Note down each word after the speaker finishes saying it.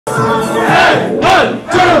1,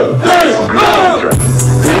 2, 3, go!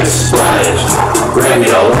 Big splash,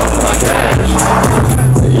 gravy all over my cash.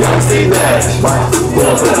 Young Steve Nash, pull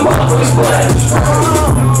up in the motherfucking splash.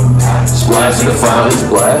 Splash to the fountain,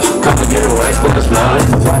 splash. Come and get away, splash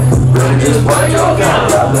mountain. Really just splash all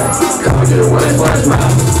down. Come and get away, splash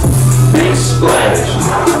mountain. Big splash,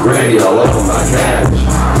 gravy all over my cash.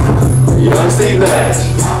 Young Steve Nash,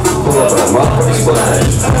 pull up in the motherfucking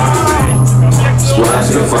splash. Splash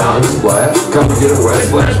to the fountain, splash. Come and get away,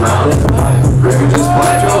 splash mountain. Gravy just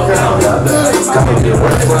splash all down. Come and get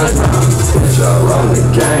away, splash mountain. Y'all run the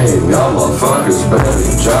game, y'all motherfuckers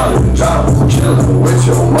barely jolly. Chillin' with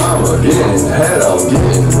your mama, getting head on,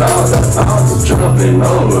 getting knocked out. Jumping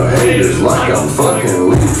over haters like I'm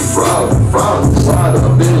fucking leapfrogging. Slide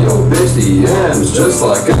up in your bitch DMs just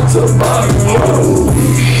like it's a body.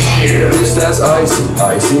 Bitch, that's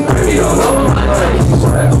icy, gravy all over my face.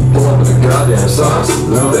 Pull up with the goddamn sauce,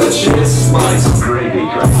 know that shit's spicy.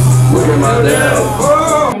 Look at my dad.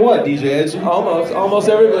 What, DJ Edge? Almost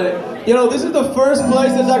everybody. You know, this is the first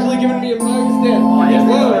place that's actually given me a mic stand.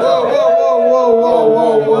 Whoa.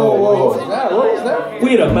 What was that?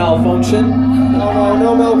 We had a malfunction.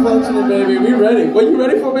 No malfunctioning, baby. We ready. What you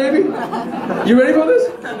ready for, baby? You ready for this?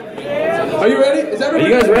 Are you ready? Is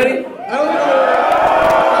everybody? Are you guys ready? I don't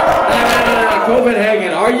know.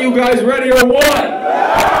 Copenhagen, are you guys ready or what?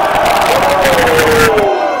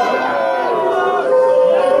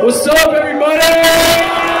 What's up, everybody?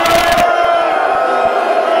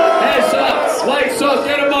 Heads up, lights up,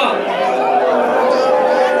 get them up.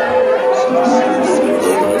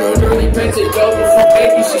 Early painted gold from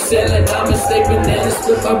baby, she selling diamonds, they bananas,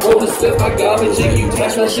 split my roller, split my garbage, you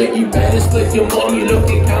cash my shit, you better split your money,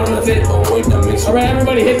 looking counterfeit. Alright,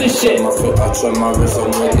 everybody hit this shit. I try my wrist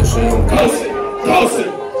on the shit. Post it.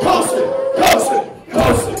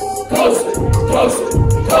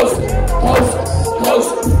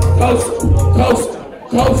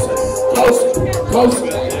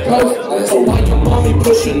 So why your mommy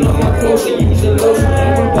pushing on my potion, using lotion,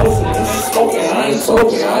 I'm posting, just smoking, I ain't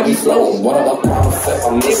talking, I be floating. What about profit?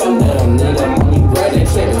 I'm missing that, I'm nigga, mommy bread,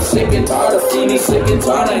 sick and tired of feeling, sick and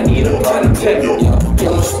tired, I need a body tech. Too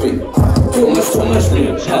much speed, too much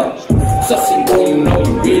need, sussy boy, you know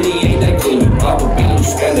you really ain't that clean. You pop a beat, you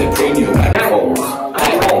spend a green, you at home,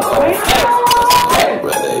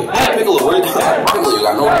 pickle a word, pickle, you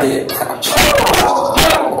got no idea.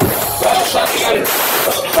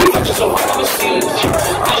 I just don't want to see it.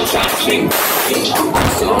 I'm trying to see it. I'm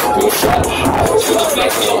still on a good shot. Super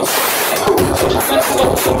flexing on. Super flexing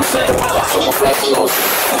on. Super flexing on.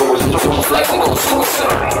 Super flexing on. Super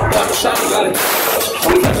I'm trying to get it. I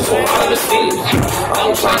just don't want to see it.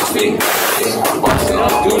 I'm trying to see it. I'm still on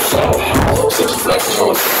a good shot. Super flexing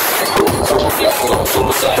on. Super flexing on.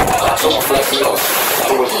 Super flexing on.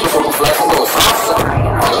 Super flexing on.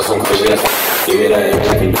 I got some crazy ass. Yeah, that ain't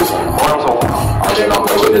making this one. I did not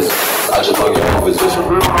play with this. I just fuck your own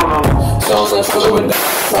position. Sounds like still with that.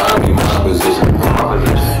 Trying to be my position.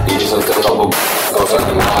 Eat some steps up a go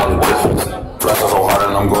second now the difference. Flexing so hard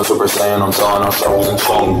and I'm going Super Saiyan. I'm telling our shows and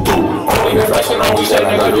tongue do. Only been flexing on we said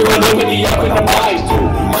I got you in Liberty. I couldn't buy it too.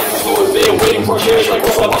 Might be so if they're waiting for years like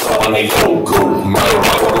what's up on they so cool. My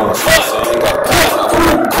rock on the fast and got passed out.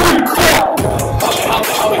 I'm trying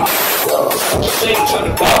to die.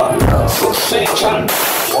 So sick, trying to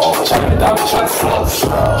die, trying to flow.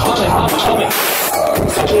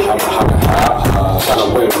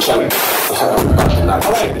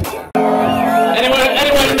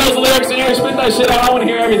 Anyone who knows the lyrics in here, spit that shit out. I want to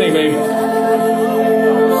hear everything, baby.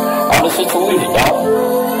 I'm the situation, dog.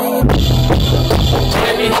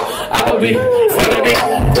 I'll be front me.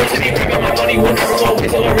 First to be grabbing my money, one never won't be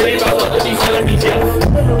telling really about what they're telling me,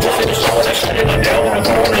 yeah. Just in the show, I shut it down. I'm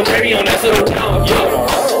pouring the gravy on that little town,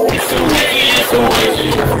 yeah. It's too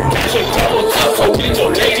easy. Cash a couple times, so get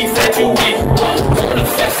your lady friend too weak. Going to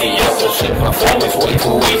fancy, yeah, so shit, my phone is way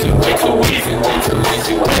too easy.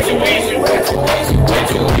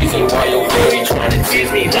 Why your girl trying to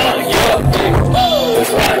tease me, yeah.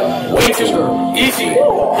 That's right, way too easy.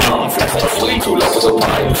 I'm flexing sweet, too low to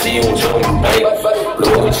pie. You see you enjoy me, babe.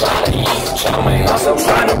 Blue trying to eat, charming. I'm still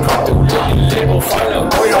trying to pop the label. Find a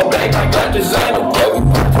boy on bag, I got designer, baby.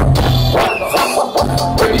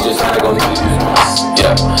 Baby, just how to go need you.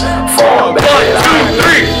 Yeah. 4, 1, 2,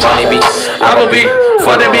 3. Funny me, I'ma be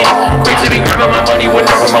funny me. Free to be grabbing my money with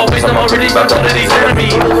never more waste. I'm already about to these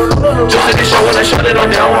enemies. Just to show when I shut it on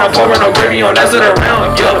down. When I pour no gravy on, that's it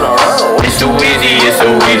around. Yeah, it's too easy, it's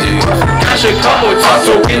too easy. Cash a couple, talk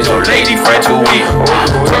to wins or lady friend too weak.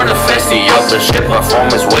 Turn the festy up and shit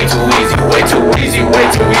performance way too easy, way too easy, way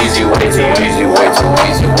too easy, way too easy, way too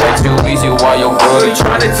easy, way too easy. While your girl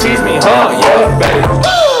trying to tease me, huh? Yeah, baby.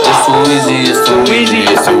 It's too easy, it's too easy,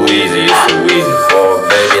 it's too easy, it's too easy for a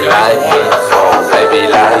baby like me, for a baby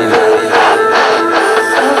like me.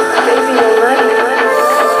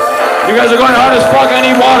 You guys are going hard as fuck. I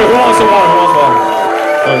need water. Who wants some water? Who wants water?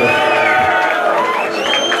 Okay.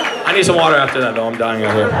 I need some water after that, though. I'm dying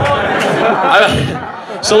out here.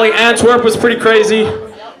 So, like, Antwerp was pretty crazy.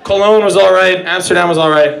 Cologne was all right. Amsterdam was all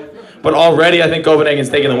right. But already, I think Copenhagen's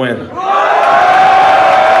taking the win.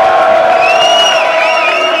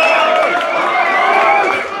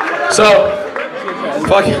 So,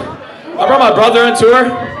 fuck. I brought my brother on tour.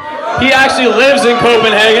 He actually lives in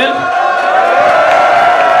Copenhagen.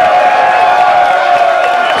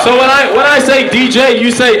 So when I say DJ, you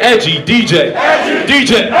say edgy, DJ,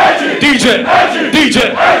 DJ, DJ, DJ.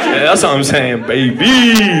 Yeah, that's what I'm saying, baby.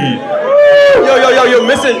 Yo, you're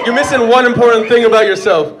missing one important thing about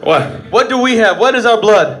yourself. What? What do we have? What is our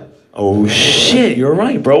blood? Oh shit, you're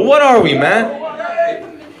right, bro. What are we, man?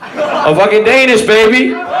 A fucking Danish, baby.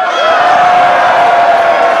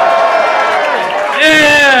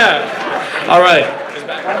 Yeah. All right.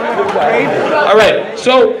 All right.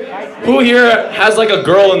 So. Who here has like a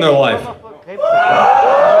girl in their life?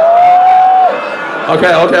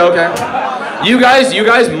 Okay. You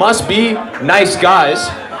guys must be nice guys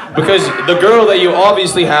because the girl that you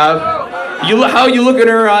obviously have, how you look in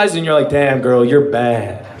her eyes and you're like, damn girl, you're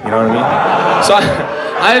bad. You know what I mean? So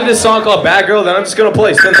I have this song called Bad Girl that I'm just gonna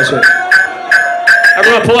play. Spin that shit.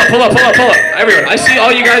 Everyone pull up. Everyone. I see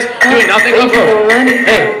all you guys doing nothing. Go.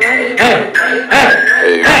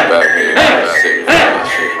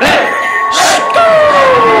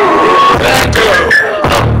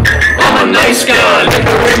 I'm a nice guy, like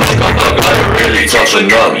the way my got really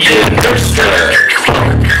toughen up, yeah, thirst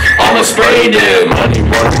I'ma spray them, money,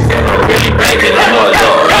 I'm really banking, I'm a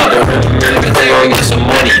dog, they gon' get some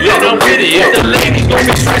money, yeah, I'm with it, if the ladies gon'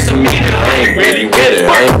 be stressing me, then I ain't really with it,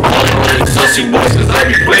 I ain't ballin' with the sussy boys, cause I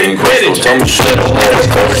be playing Quidditch, tell me shit, I'm always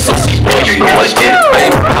calling sussy boy, you know I get it,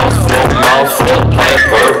 baby, mouth full,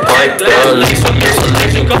 pipe, the lace of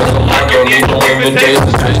insulation, cause I'm like, yo, need no invitation,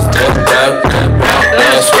 that,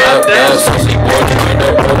 strap, that, sussy boy, you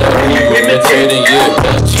know that you imitating, yeah,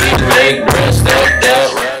 but cheap, leg, breast, that,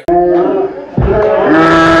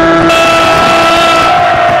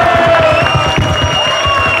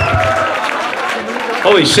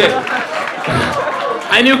 Holy shit.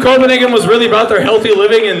 I knew Copenhagen was really about their healthy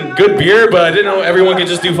living and good beer, but I didn't know everyone could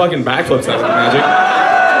just do fucking backflips. That was magic.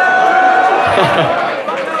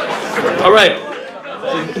 All right.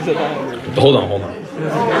 Hold on.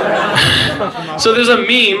 So there's a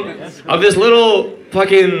meme of this little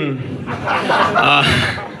fucking,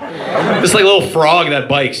 this like little frog that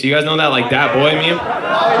bikes. You guys know that like that boy meme?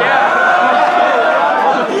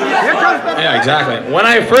 Yeah, exactly. When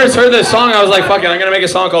I first heard this song, I was like, fuck it, I'm gonna make a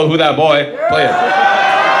song called Who That Boy? Play it.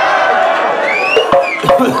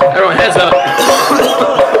 Everyone, heads up.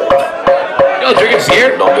 Yo, drinking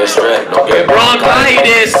beer? Don't get stressed, don't get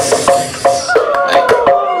bronchitis. Hey.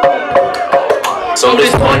 So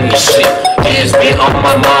this money shit is been on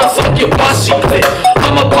my mind, fuck your posse clip.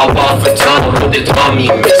 I'ma pop off a tunnel with the Tommy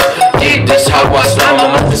mix. Did this how I slime, I'm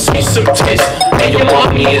about to see some tits. And your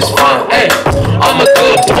mommy is fine, hey. I'm a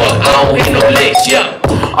good boy, I don't hit no licks, yeah.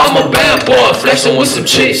 I'm a bad boy, flexing with some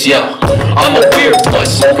chicks, yeah. I'm a weird boy,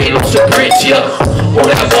 smoking on some grits, yeah. Oh,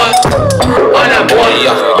 that boy, I'm that boy,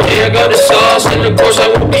 yeah. Yeah, I got the sauce, and of course I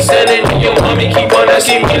won't be selling it. Your mommy keep on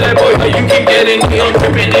asking me like, boy, how you keep getting me? I'm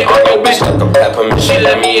dripping it on your bitch like a peppermint. She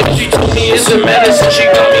let me in, she told me it's a medicine. She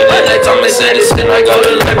got me like Thomas Edison. I got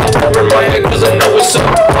a light over my head cause I know it's up,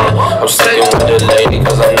 I'm staying with the lady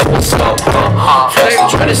cause I know it's up, flexing,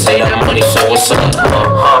 trying to save that money, so what's up,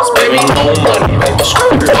 sparing no money, baby,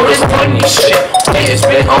 all this money shit, yeah, it's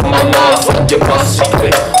been on my mind, fuck your pussy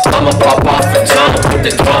clip, I'ma pop off in town with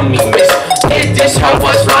the Tommy mix, yeah, this how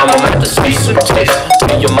I slime, I'm at the speak some tits,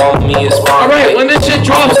 and your mommy is fine. Alright, when this shit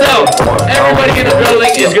drops out, everybody in the building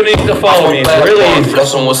is gonna need to follow me, it's really easy.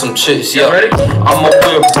 Flexing with some chicks, yeah, ready? I'm a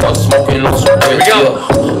weird boy, smoking on some grits, yeah,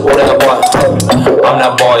 oh that boy, I'm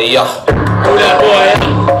that boy, yeah. Who that boy?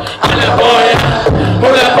 I'm that boy. Who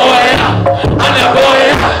that boy? I'm that boy.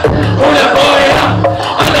 Who that boy?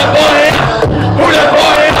 I'm that boy. Who that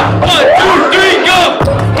boy? 1, 2, 3, go!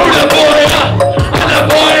 Who that boy? I'm that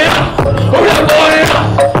boy. Who that boy?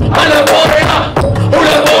 I'm that boy. Who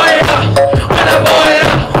that boy? I'm that boy.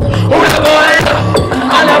 Who that boy?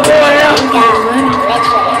 I'm that boy.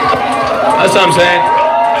 That's what I'm saying.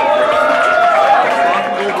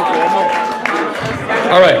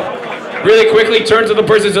 All right. Really quickly, turn to the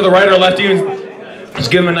person to the right or left of you and just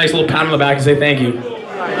give them a nice little pat on the back and say thank you.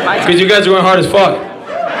 Because you guys are going hard as fuck.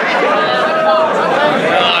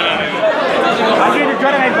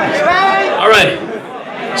 All right.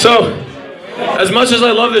 So, as much as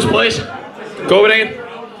I love this place, Copenhagen,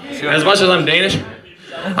 as much as I'm Danish,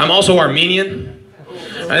 I'm also Armenian.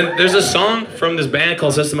 And there's a song from this band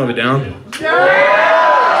called System of a Down.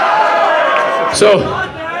 So,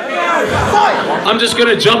 I'm just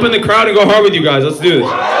gonna jump in the crowd and go hard with you guys. Let's do this.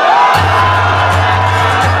 Now,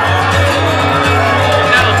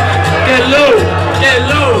 get low, get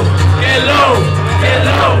low, get low, get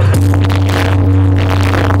low.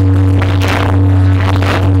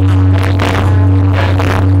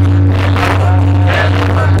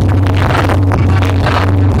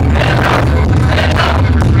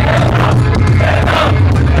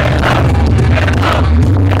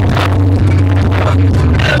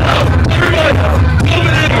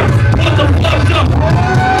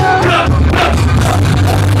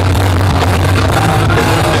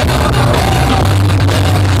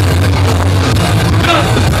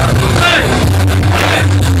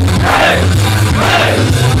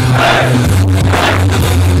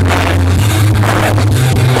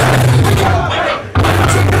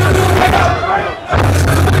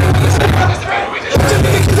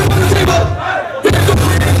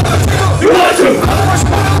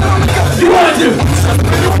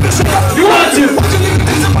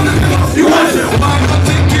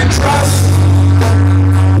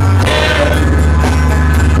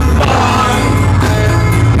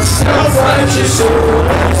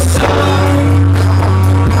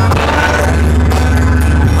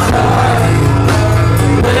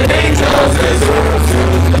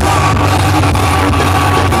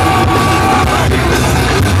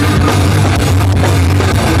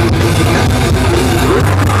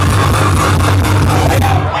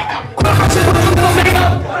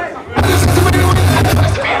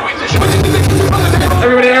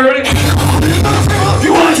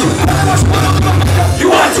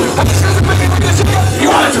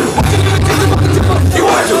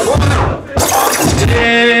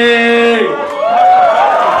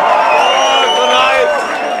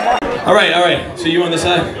 All right, so you on this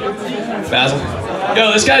side? Basil?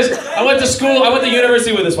 Yo, this guy's, I went to school, I went to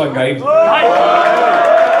university with this fucking guy.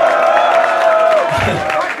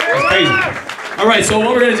 That's crazy. All right, so what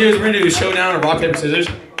we're gonna do is we're gonna do a showdown of rock, paper, scissors.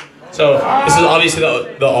 So this is obviously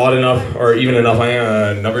the odd enough or even enough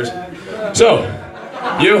numbers. So,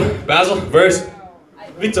 you, Basil, verse.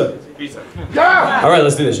 Pizza. Yeah! All right,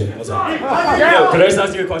 let's do this shit. What's up? Yeah. Yo, could I just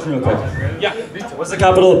ask you a question real quick? Yeah. What's the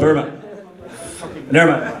capital of Burma?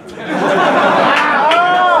 Never mind.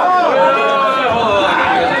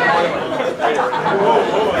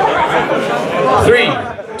 3,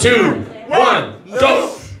 2, 1, go!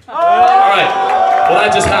 Alright, well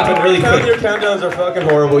that just happened really quick. Your countdowns are fucking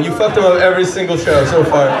horrible. You fucked them up every single show so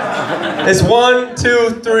far. It's 1,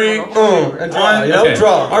 2, 3, and draw. You know, okay.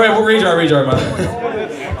 Draw. Alright, we'll redraw, man.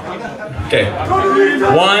 Okay.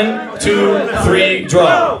 1, 2, 3,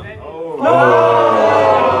 draw. Oh.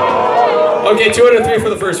 Okay, 2 out of 3 for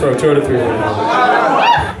the first row. 2 out of 3.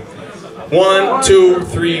 1, 2,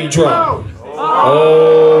 3, draw. Oh.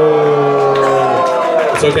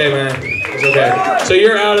 It's okay, man. It's okay. So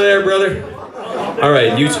you're out of there, brother. All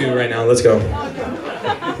right, you two right now. Let's go.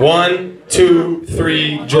 1, 2,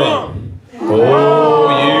 3, draw. Oh,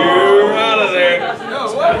 you're out of there.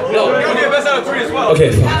 No, you get best out of 3 as well.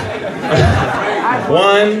 Okay, fine.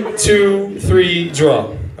 1, 2, 3,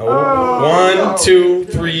 draw. Oh. 1, 2,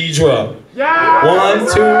 3, draw. 1,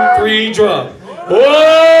 2, 3, draw.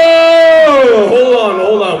 Whoa!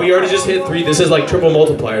 Hold on. We already just hit 3. This is like triple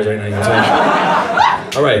multipliers right now. You know what I'm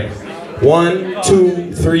saying? All right. 1,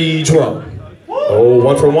 2, 3, draw. Oh,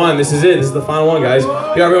 1 for 1. This is it. This is the final one, guys.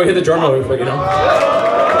 Yeah, everyone hit the drum roll real quick, you know?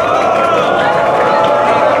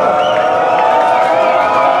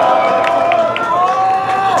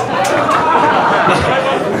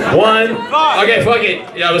 1. Okay, fuck it.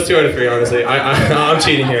 Yeah, it was 2 out of 3, honestly. I'm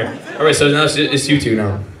cheating here. All right, so now it's you two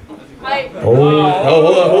now. Oh,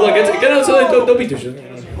 hold on. Get out so don't beat this shit.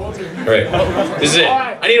 All right, this is it.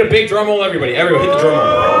 I need a big drum roll, everybody. Everyone, hit the drum roll.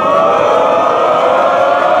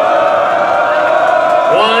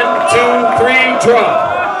 1, 2, 3, draw.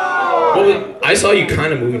 Well, I saw you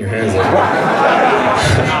kind of moving your hands there.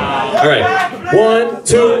 All right, 1,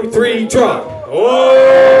 2, 3, draw.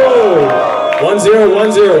 Oh, 1, 0,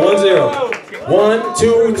 1, 0, 1, 0. 1,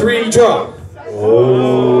 2, 3, draw.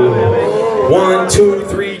 Oh, 1, 2,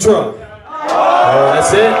 3, draw. Oh,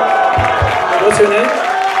 that's it. What's your name?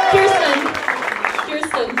 Kirsten.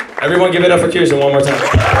 Everyone give it up for Kirsten one more time.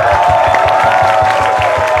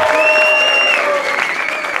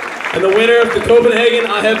 And the winner of the Copenhagen,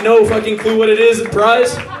 I have no fucking clue what it is, the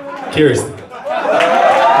prize, Kirsten.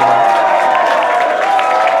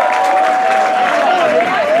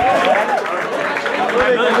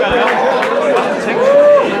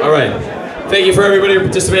 All right. Thank you for everybody who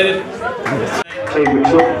participated.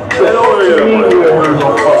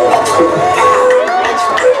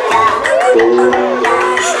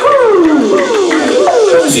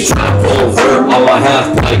 She tryna pull over on my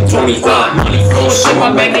half pipe, 25 money flows in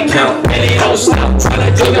my bank account, and it don't stop.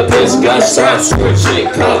 Tryna take a piss, got strapped to a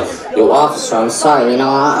chick cup. Yo, officer, I'm sorry, you know,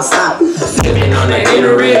 I'll stop. Sipping on the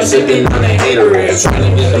haterade, sipping on the haterade.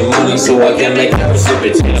 Tryna get the money so I can make it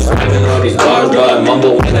precipitate. Screaming all these bars, but I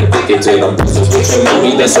mumble when I dictate. I'm just switching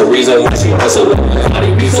mommy, that's the reason why she hustling. My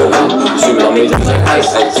body be so loud, she love me just like ice.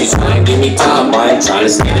 She tryna give me top, I ain't tryna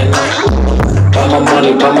stand in line. Buy my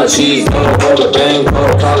money, buy my cheese, go the bang, go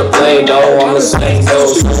call the play, though, I'm the same, though.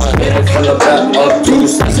 So I hit it from the back, up two,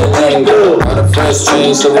 that's a lane, go. Got a fresh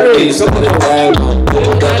chain, so the piece, so the bang, go.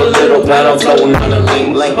 Got a little pad, I'm floating on the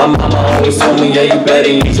link. My mama always told me, yeah, you better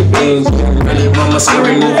eat your beans. Really run my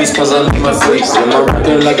scary movies, cause I leave my freaks. And my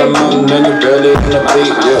rapping like a mountain, and you barely in the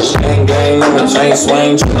beat, yeah. Gang, gang, I'm a chain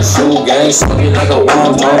swing, tryna shoot gang, swinging like a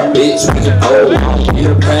womp, bitch, with the gold.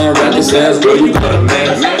 Peter Pan, rap his ass, girl, you got a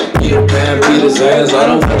man. Peter Pan, beat his ass, I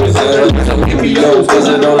don't know his ass. Like I'm EPO, cause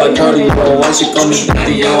I don't like cardio. Why she call me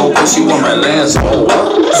daddy, yo? Cause she want my last hoe.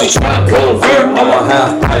 She tryna pull over on my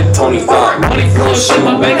half pipe, 25 money flows in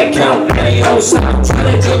my bank account, and it don't stop.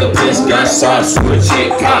 Tryna take a piss, got sauce to a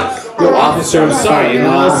chick cock. Yo, officer, I'm sorry, you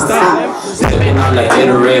know, I'll stop. Sipping on the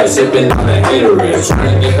haterade, sipping on the haterade.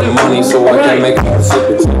 Tryna get the money so I can make it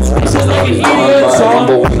precipitate. Screaming all these bars, but I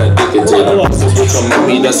rumble when I dictate. I'm just with your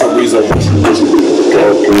mommy, that's the reason why she Got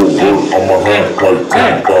to work on my hand like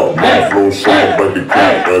 25. My flow shot back again,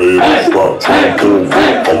 but it don't stop. Tryna pull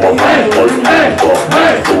work on my hand like 25. My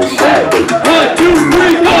flow shot back again.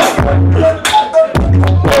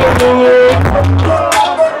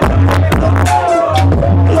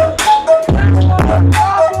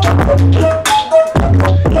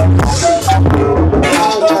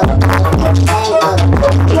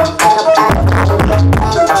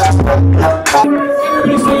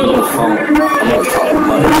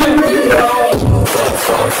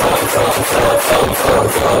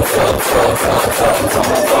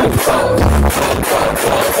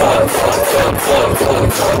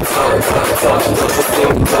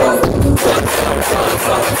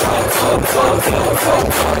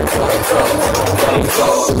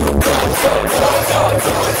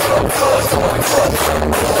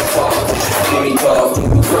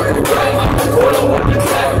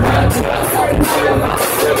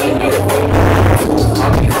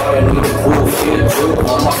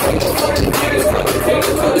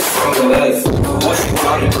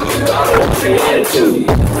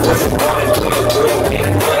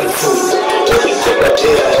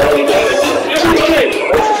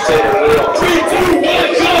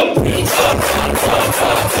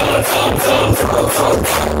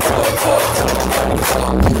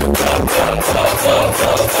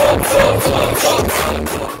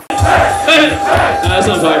 'That's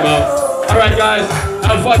what I'm talking about. Alright guys,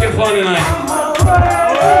 have fucking fun tonight.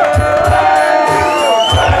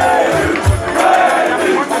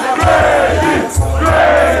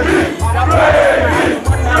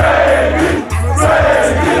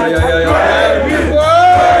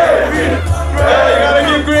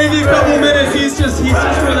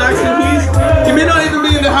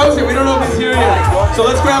 So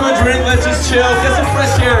let's grab a drink, let's just chill, get some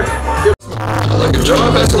fresh air. Like a jar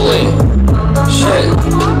of Vaseline. Shit.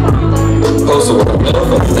 Posted with a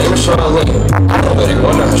motherfucker named Charlene. Nobody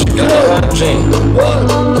wonder how she got that hygiene. What?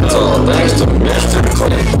 It's all thanks to Mr.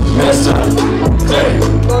 Clean. Mr. Clean.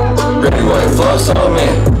 Pretty white floss on me.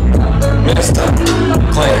 Mr.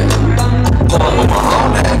 Clean. Pulling with my whole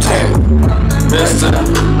damn team. Mr.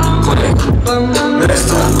 Clean.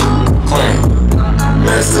 Mr. Clean.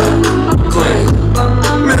 Mr. Clean.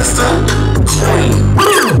 Mr. Clean.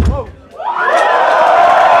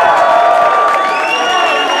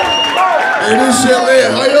 Hey, this shit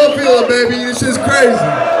lit. How y'all feeling, baby? This shit's crazy.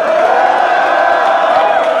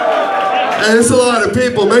 Hey, it's a lot of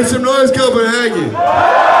people. Make some noise, Copenhagen.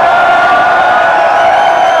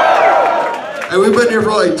 Hey, we've been here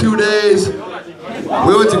for like 2 days.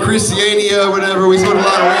 We went to Christiania or whatever. We smoked a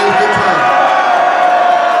lot of weed. Good time.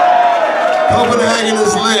 Copenhagen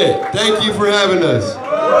is lit. Thank you for having us.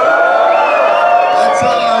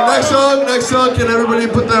 Next song, can everybody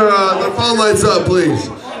put their phone lights up, please?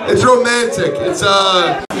 It's romantic. It's,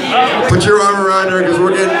 put your arm around her because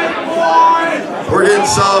we're getting and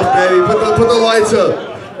soft, baby. Put the lights up.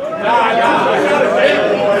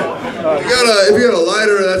 If you got a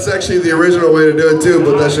lighter, that's actually the original way to do it too.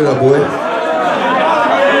 Put that shit up, boy.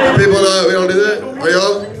 People know we don't do that. Are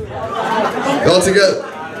y'all? Y'all together?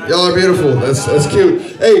 Y'all are beautiful. That's cute.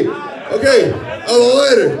 Hey, okay. A little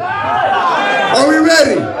later. Are we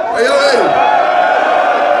ready? Are y'all ready?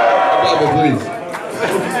 Papa, please.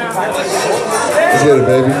 Let's get it,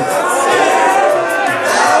 baby.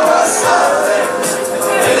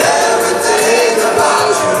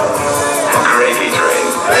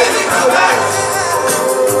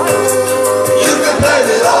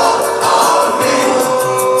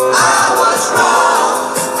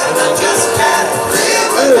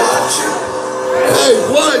 Hey,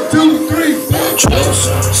 1, 2, 3. Juice,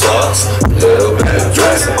 sauce, little bit of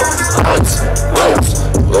dressing. Ice, rose,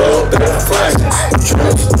 little bit of flexing.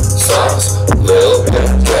 Juice, sauce, little bit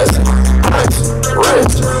of dressing. Ice,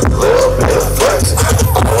 rose, little bit of flexing.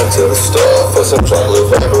 I went to the store for some chocolate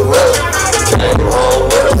flavored milk. Came home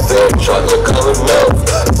with a thick chocolate colored milk.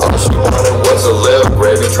 All she wanted was a little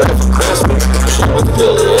gravy tray for Christmas. She was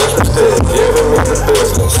really interested in giving me the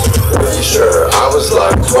business. Pretty sure I was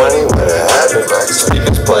like 20 when it happened.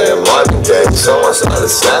 Speakers playing Marvin Gaye, someone started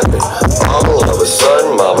snapping. All of a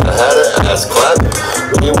sudden, mama had her ass clapping.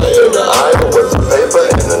 We went in the aisle with the paper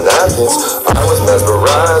and the napkins. I was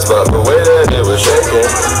mesmerized by the way that it was shaking.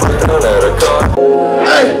 Looked down at her car.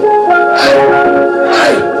 Hey! Hey!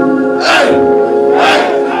 Hey! Hey!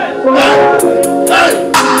 Hey! Hey!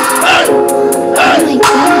 Hey!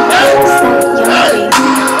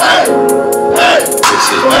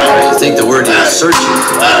 I think the word is searching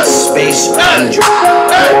for a space ranger. I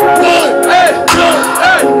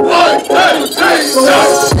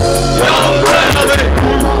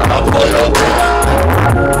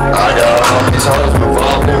got all these hoes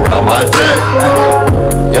revolving around my dick.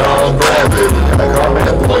 Young gravity, I come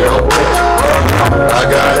and pull your bitch. I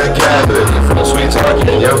got a cavity from sweet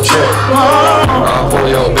talking your chick. I pull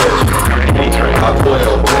your bitch. I pull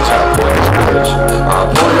your bitch. I pull your bitch. I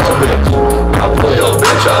pull your bitch. I pull your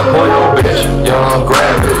bitch. I pull your bitch. Young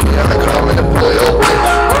gravity, I come and pull your bitch.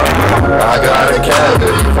 I got a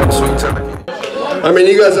cavity from sweet talking. I mean,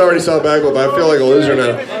 you guys already saw backflip. I feel like a loser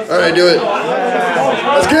now. All right, do it.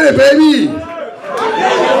 Let's get it, baby.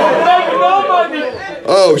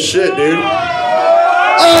 Oh shit, dude.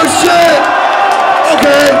 Oh shit.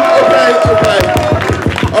 Okay.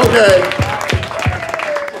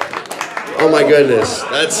 Oh my goodness.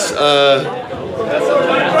 That's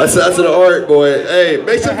an art, boy. Hey,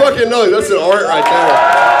 make some fucking noise. That's an art right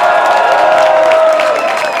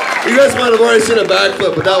there. You guys might have already seen a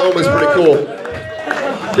backflip, but that one was pretty cool.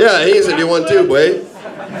 Yeah, he needs to do one too, boy.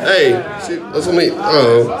 Hey, see, let me see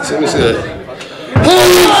that.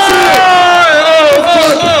 Holy shit!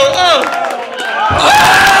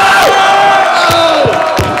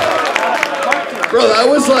 Bro, that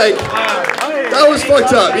was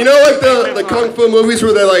fucked up. You know, like the kung fu movies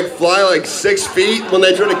where they like fly like 6 feet when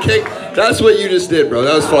they try to kick? That's what you just did, bro.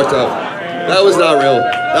 That was fucked up. That was not real.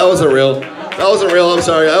 That wasn't real. That wasn't real. I'm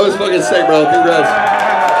sorry. That was fucking sick, bro. Congrats.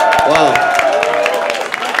 Wow.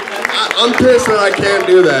 I'm pissed that I can't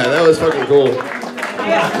do that. That was fucking cool.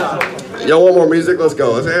 Y'all want more music? Let's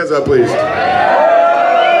go. Let's hands up, please.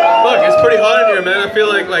 Look, it's pretty hot in here, man. I feel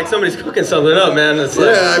like somebody's cooking something up, man. It's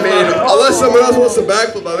like, yeah, I mean, unless someone else wants to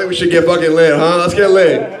backflip, I think we should get fucking lit, huh? Let's get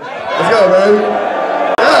lit. Let's go, man.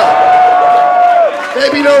 Yeah.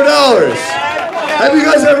 Maybe no dollars. Have you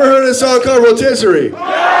guys ever heard of a song called Rotisserie?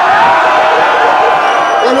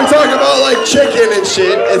 When we talk about like chicken and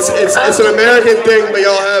shit, it's an American thing, but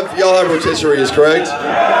y'all have rotisseries, correct?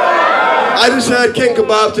 I just had King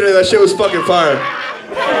Kebab today. That shit was fucking fire.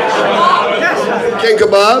 King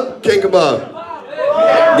Kebab, King Kebab.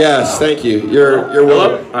 Yes, thank you. You're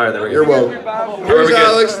welcome. All right, there we go. You're welcome. Here's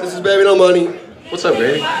Alex. This is Baby No Money. What's up,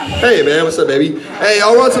 baby? Hey man, what's up, baby? Hey,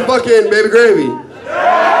 y'all want some fucking baby gravy? Put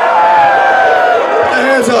your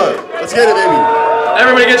hands up. Let's get it, baby.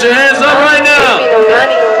 Everybody get your hands up right now.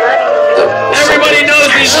 Everybody knows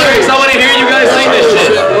these lyrics. I want to hear you guys sing this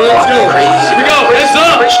shit. Let's go. Here we go. Hands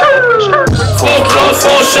up. Full clothes,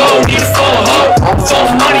 full show, need full hoe. Full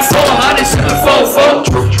money, full honey, 744.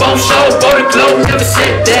 Full show, go to glow, never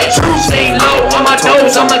said that. Stay low on my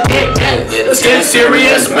toes, I'ma get that. Let's get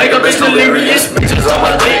serious, make a bitch delirious. Bitches on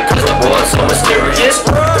my dick, cause the boy's so mysterious.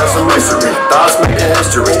 That's a mystery, thoughts making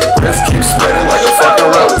history. Rips keep spreading like a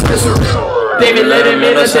fucking rotisserie. David let him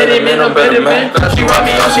in, I said him in, I'm better man. She rub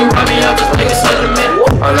me up just like a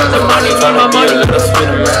sediment. I'm not the money, need my money, let's spin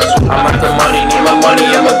a mess. I'm not the money, need my money,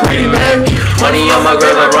 I'm a greedy man. Money on my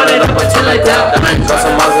grave, I run it up until I die. Got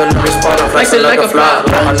some miles in every spot, I'm flexing like a fly.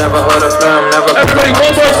 I never heard of film, never. Everybody,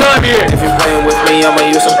 one more time here. If you playing with me, I'ma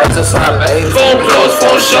use some exercise, baby. Phone close,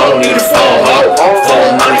 phone show, need a phone hoe.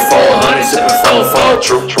 Phone money, 400, sipping phone phone.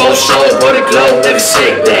 Phone show, put a glow, never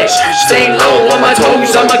shake that. Stay low on my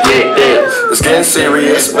toes, I'ma get there. It's getting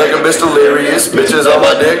serious, make a bitch delirious. Bitches on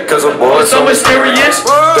my dick, cause I'm bored, so mysterious.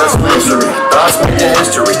 That's misery, thoughts making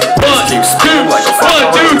history. Keep spinning like a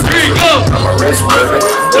 1, 2, 3, go! I'm a wrist ribbon,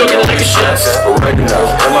 Looking like a chef. oregano,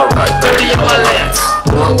 in my right 30 on my left.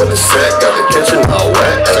 Along with the set, got the kitchen all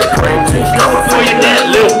wet. And the cream tea coming For you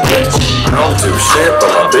that little bitch. I don't do shit,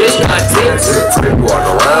 but my bitch got tits. Walk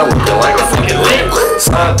around looking like a fucking lick.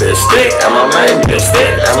 Side bitch thick, and my main bitch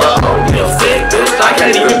thick. And my oatmeal thick, bitch, I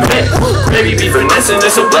can't even pick. Baby be finessing,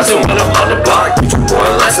 it's a blessing when I'm on the block. Teach you boy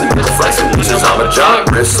a lesson, bitch flexing, since I'm a jock.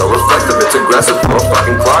 Wrist so reflective, it's aggressive for a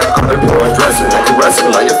fucking clock. I'm the boy dressing, and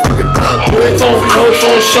caressing like a fucking dog. Phone code,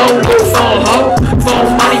 phone show, no phone hoe.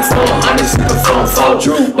 Phone money, 400, sipping phone phone.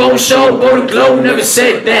 Phone show, go to glow, never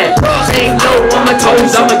said that. Ain't low on my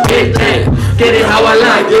toes, I'ma get that. Get it how I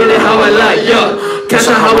like, get it how I like, yeah. Cash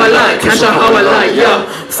out how I like, cash out how I like, yeah.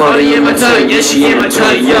 40 in my tongue, yeah, she in my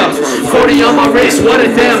tongue, yeah. 40 on my wrist, what a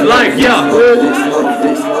damn life, yeah.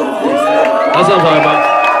 That's what I'm talking about.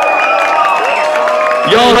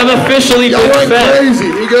 Y'all have officially been fed. Crazy.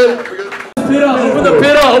 You good? Open the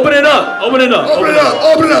pit up, open it up, open it up. Open it up,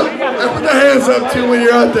 open it up. And put the hands up too when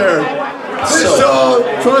you're out there. This song,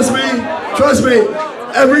 trust me,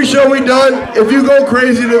 every show we done, if you go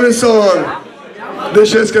crazy to this song, this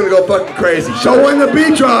shit's gonna go fucking crazy. So when the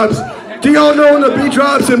beat drops, do y'all know when the beat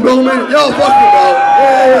drops in Bowman? Y'all fucking know.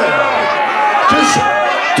 Yeah.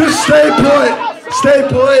 Just stay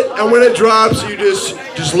put, and when it drops, you just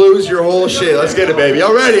lose your whole shit. Let's get it, baby.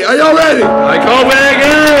 Y'all ready? Are y'all ready? Like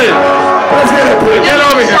Copenhagen! Let's get it, please. Get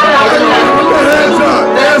over here. Put your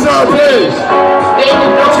hands up, please.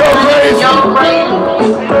 Let's go crazy.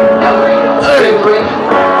 Hey, hey,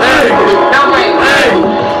 hey, hey,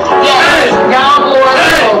 hey,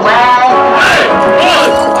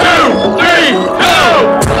 1, 2, 3, go!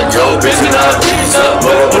 Yo, bitch, when I beat up,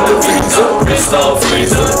 put it with the beats up. Wrist on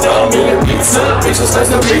freezer, down me and pizza. Bitches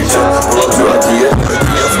nice to meet ya. Pull up to IKEA,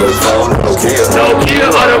 flip phone, Nokia,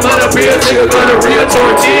 automata, nigga gonna real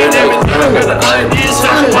tortilla. Everything I got the ideas,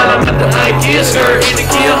 while I'm at the IKEA, skirt in the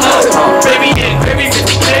Kia home. Baby, yeah, baby,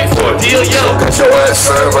 50K for a deal, yo. got your ass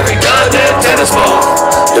served like a Goddamn tennis ball.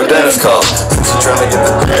 Your dentist call, since you tryna get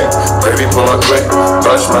the dick. Baby, pull up quick,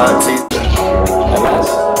 brush my teeth.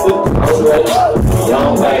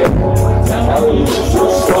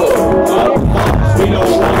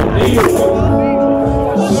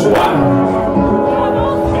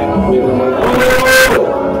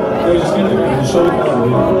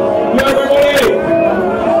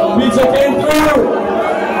 Pizza came through!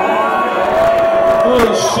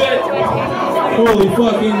 Holy shit! Holy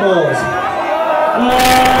fucking balls!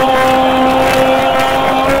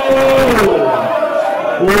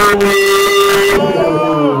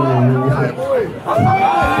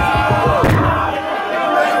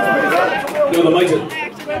 Yo, the mic's it.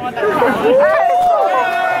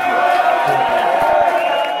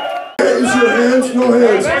 Use your hands, no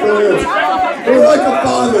hands, no hands. You're like a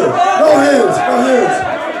father. No hands, no hands.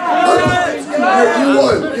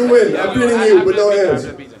 You win. I'm beating you, but no hands. I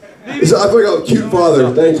feel like a cute father.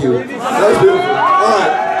 Thank you. That's beautiful. All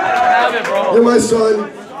right. You're my son.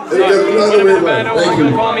 And another weird one. Thank you.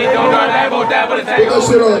 Put that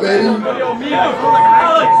shit on, baby.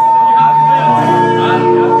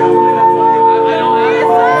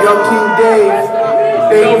 Young King Dave.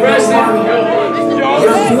 Baby, rest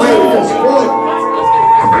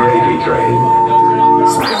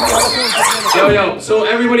Yo, so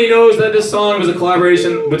everybody knows that this song was a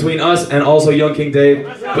collaboration between us and also Young King Dave,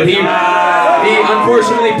 but he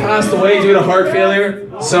unfortunately passed away due to heart failure.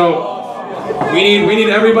 So we need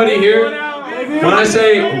everybody here. When I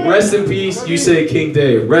say rest in peace, you say King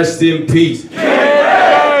Dave. Rest in peace.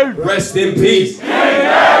 Rest in peace.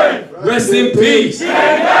 Rest in peace.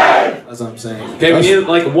 That's what I'm saying. Okay, we need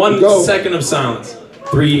like 1 second of silence.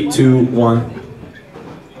 3, 2, 1.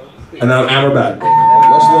 And we're back.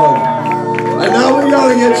 Much love. And now we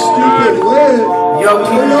gotta get stupid lit. Young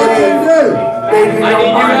King Dave. Baby, I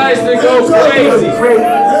need you guys to go crazy.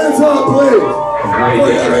 Hands up, please.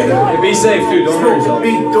 Be safe, dude. Don't hurt yourself.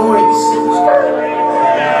 Big doinks.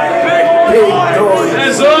 Big doinks.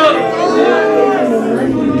 Hands up.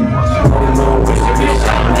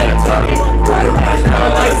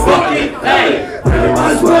 Hey!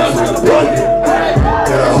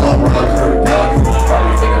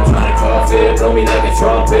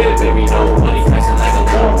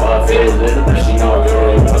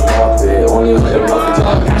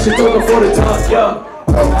 talk, yo.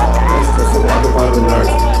 It's just a walk upon the nurse.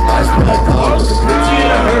 I spit like dog with a bitch in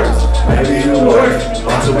the hurts. Maybe you work,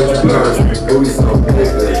 watch it with your birds. Booty so big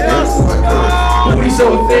that it hurts like birds. Booty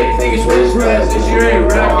so thick, think it's rich rats. If you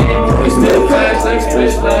ain't rapping, booty still fast like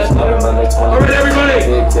splish splash. Alright, everybody,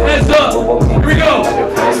 hands up. Here we go.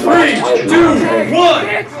 3, 2,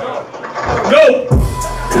 1. Go.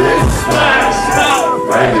 Splash, stop.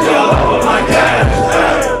 Bang it all over my cash.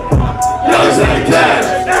 Young's like cash.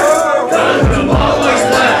 Doesn't ball like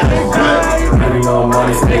splash. Running on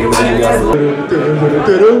money, nigga, man, you got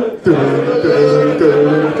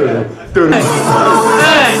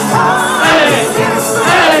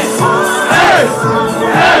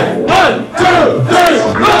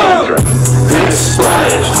Big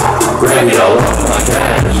splash, Granny all over my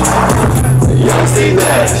cash. Young Steve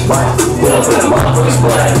Nash, well for the motherfucking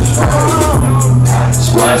splash.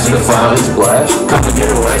 Splash in the fountain, splash. Come and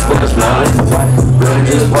get away, splash mountain. Really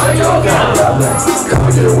just splash your account. Come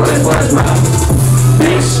and get away, splash mountain.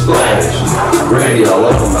 Big splash, Granny all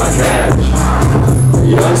over my cash.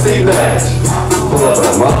 Young Steve Nash, pull up a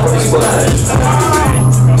motherfucking splash.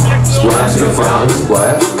 Splash in the fountain,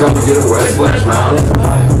 splash. Come and get away, splash mountain.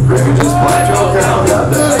 Gravy just splash your account.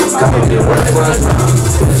 Come and get away, splash mountain.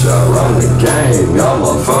 Bitch, I run the game. Y'all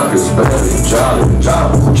motherfuckers barely jobbing.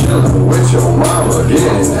 Chillin' with your mama,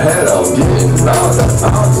 getting head up, getting knocked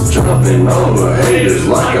out. Jumping over haters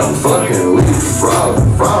like I'm fucking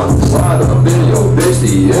leapfrogging. Slide up in your bitch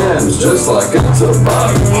DMs just like it's a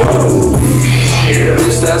body. Holy shit.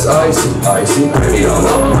 Bitch, that's icy, pretty all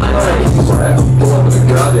over my face. Pull up in the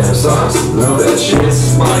goddamn sauce, know that shit's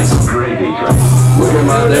spicy. Look at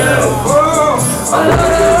my dad, I'm not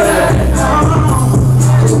that bad.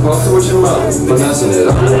 Cause I'm posted with your mother, finessing it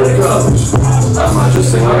under the covers. I might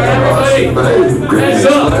just sing like a rock shit, baby. Gravy,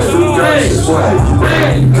 splash, fruit, guts, swag.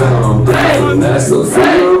 Come down, and that's the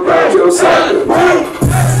figure about your side.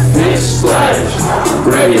 Big splash,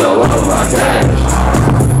 gravy all over my cash.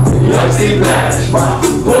 Young Steve Nash,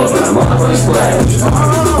 pull up in a motherfucking splash.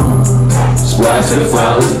 Splash in the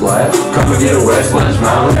fountain, splash. Come and get a wet splash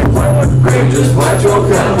mountain. Gravy just splash your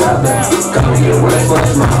account. Come and get a wet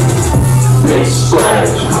splash mountain. Big splash,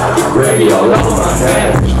 gravy all over my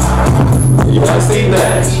cash. Young Steve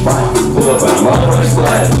Nash, pull up in a motherfucking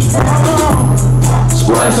splash.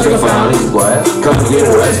 Splash in the fountain, splash. Come and get a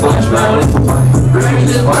wet splash mountain. Gravy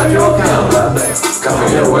just splash your account. Come and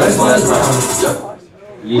get a wet splash mountain.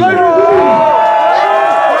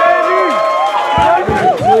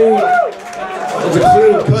 That's a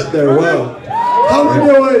clean cut there, wow. How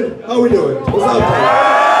we doing? What's up?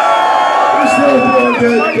 We're still doing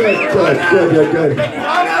good.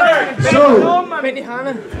 So,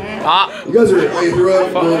 you guys are, you threw up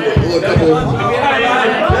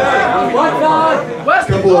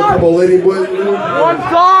a couple lady boys. You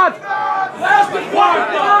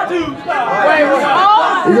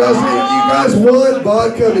guys want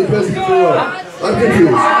vodka because he threw up. I'm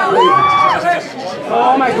confused.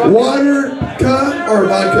 Oh my God. Water or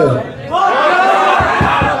vodka?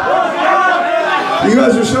 You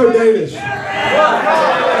guys are so Danish.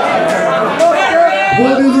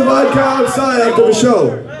 We'll do the vodka outside after the show.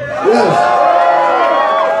 Yes.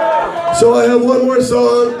 So I have one more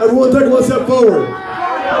song. Everyone take one step forward.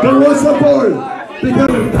 Take one step forward.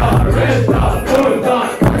 Because